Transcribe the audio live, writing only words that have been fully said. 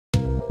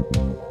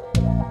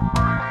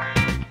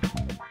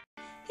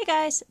Hey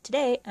guys!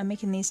 Today I'm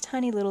making these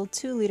tiny little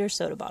 2-liter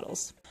soda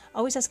bottles.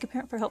 Always ask a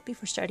parent for help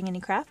before starting any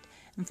craft,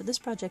 and for this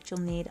project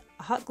you'll need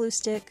a hot glue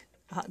stick,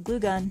 a hot glue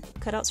gun,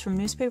 cutouts from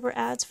newspaper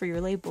ads for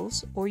your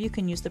labels, or you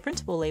can use the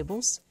printable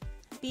labels,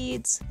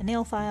 beads, a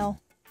nail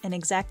file, an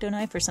X-Acto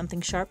knife or something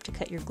sharp to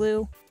cut your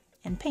glue,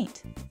 and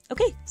paint.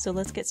 Okay, so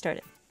let's get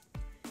started.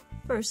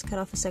 First, cut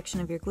off a section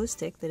of your glue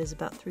stick that is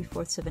about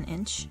 3/4 of an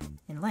inch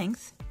in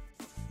length,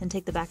 then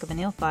take the back of a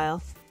nail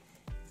file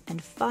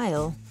and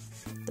file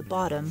the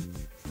bottom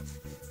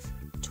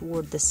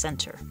toward the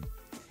center.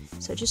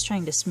 So just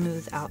trying to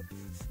smooth out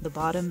the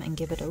bottom and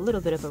give it a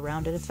little bit of a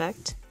rounded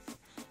effect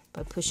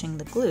by pushing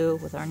the glue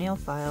with our nail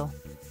file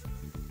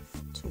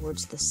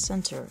towards the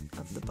center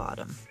of the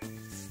bottom.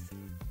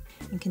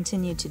 And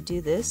continue to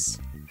do this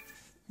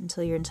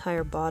until your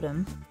entire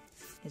bottom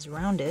is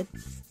rounded,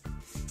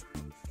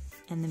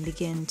 and then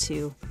begin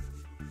to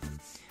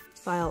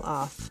file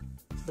off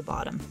the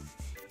bottom.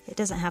 It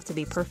doesn't have to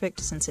be perfect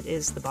since it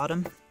is the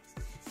bottom.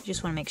 You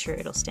just want to make sure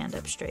it'll stand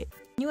up straight.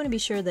 You want to be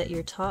sure that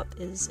your top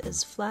is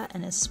as flat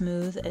and as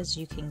smooth as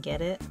you can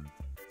get it.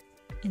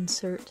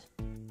 Insert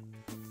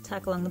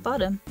tack along the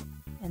bottom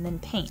and then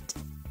paint.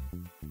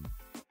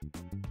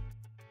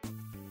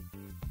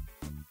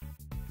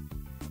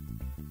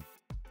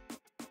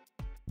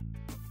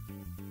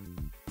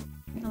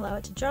 Allow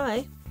it to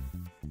dry.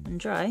 When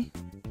dry,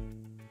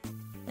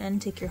 then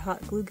take your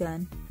hot glue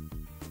gun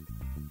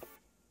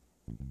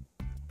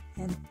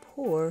and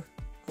pour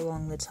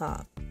along the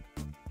top.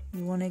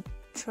 You want to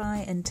try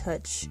and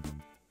touch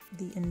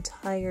the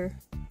entire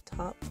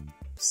top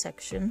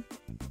section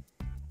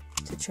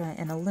to try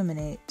and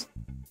eliminate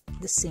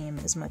the seam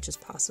as much as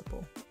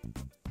possible.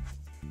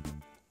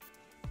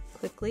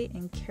 Quickly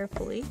and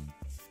carefully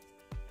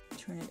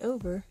turn it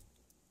over,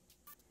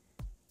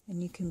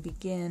 and you can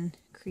begin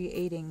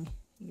creating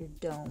your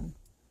dome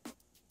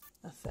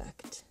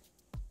effect.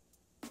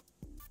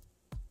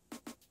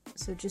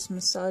 So just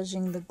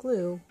massaging the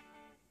glue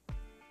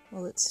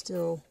while it's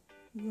still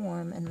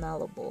warm and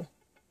malleable.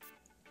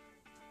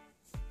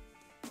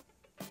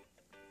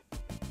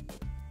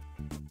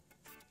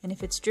 And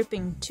if it's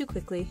dripping too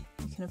quickly,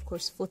 you can of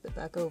course flip it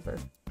back over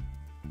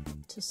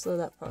to slow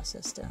that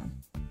process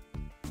down.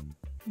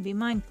 And be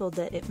mindful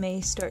that it may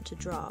start to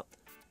drop,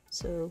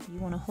 so you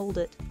want to hold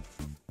it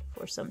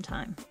for some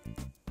time.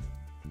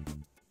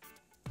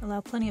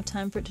 Allow plenty of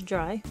time for it to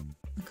dry,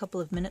 a couple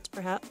of minutes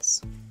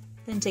perhaps.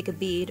 Then take a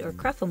bead or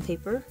craft foam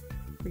paper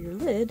for your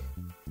lid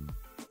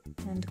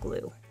and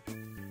glue.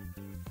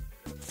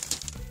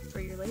 For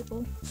your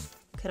label,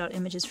 cut out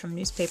images from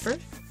newspaper,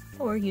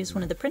 or use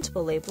one of the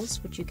printable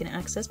labels, which you can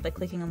access by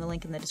clicking on the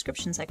link in the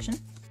description section.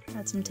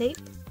 Add some tape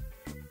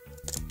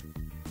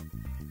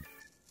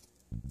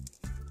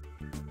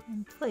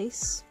and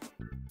place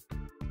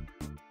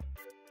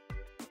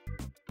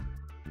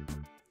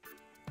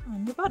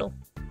on your bottle.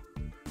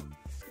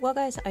 Well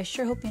guys, I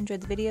sure hope you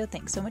enjoyed the video.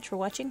 Thanks so much for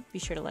watching. Be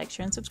sure to like,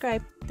 share, and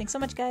subscribe. Thanks so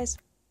much, guys.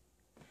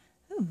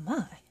 Oh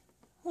my.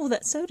 Oh,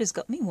 that soda's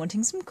got me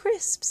wanting some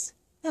crisps.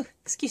 Oh,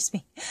 excuse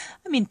me.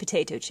 I mean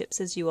potato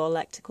chips, as you all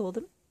like to call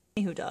them.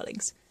 Anywho,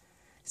 darlings,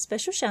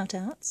 special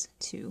shout-outs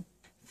to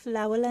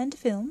Flowerland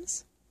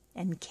Films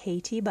and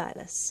Katie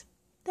Bylas.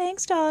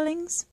 Thanks, darlings.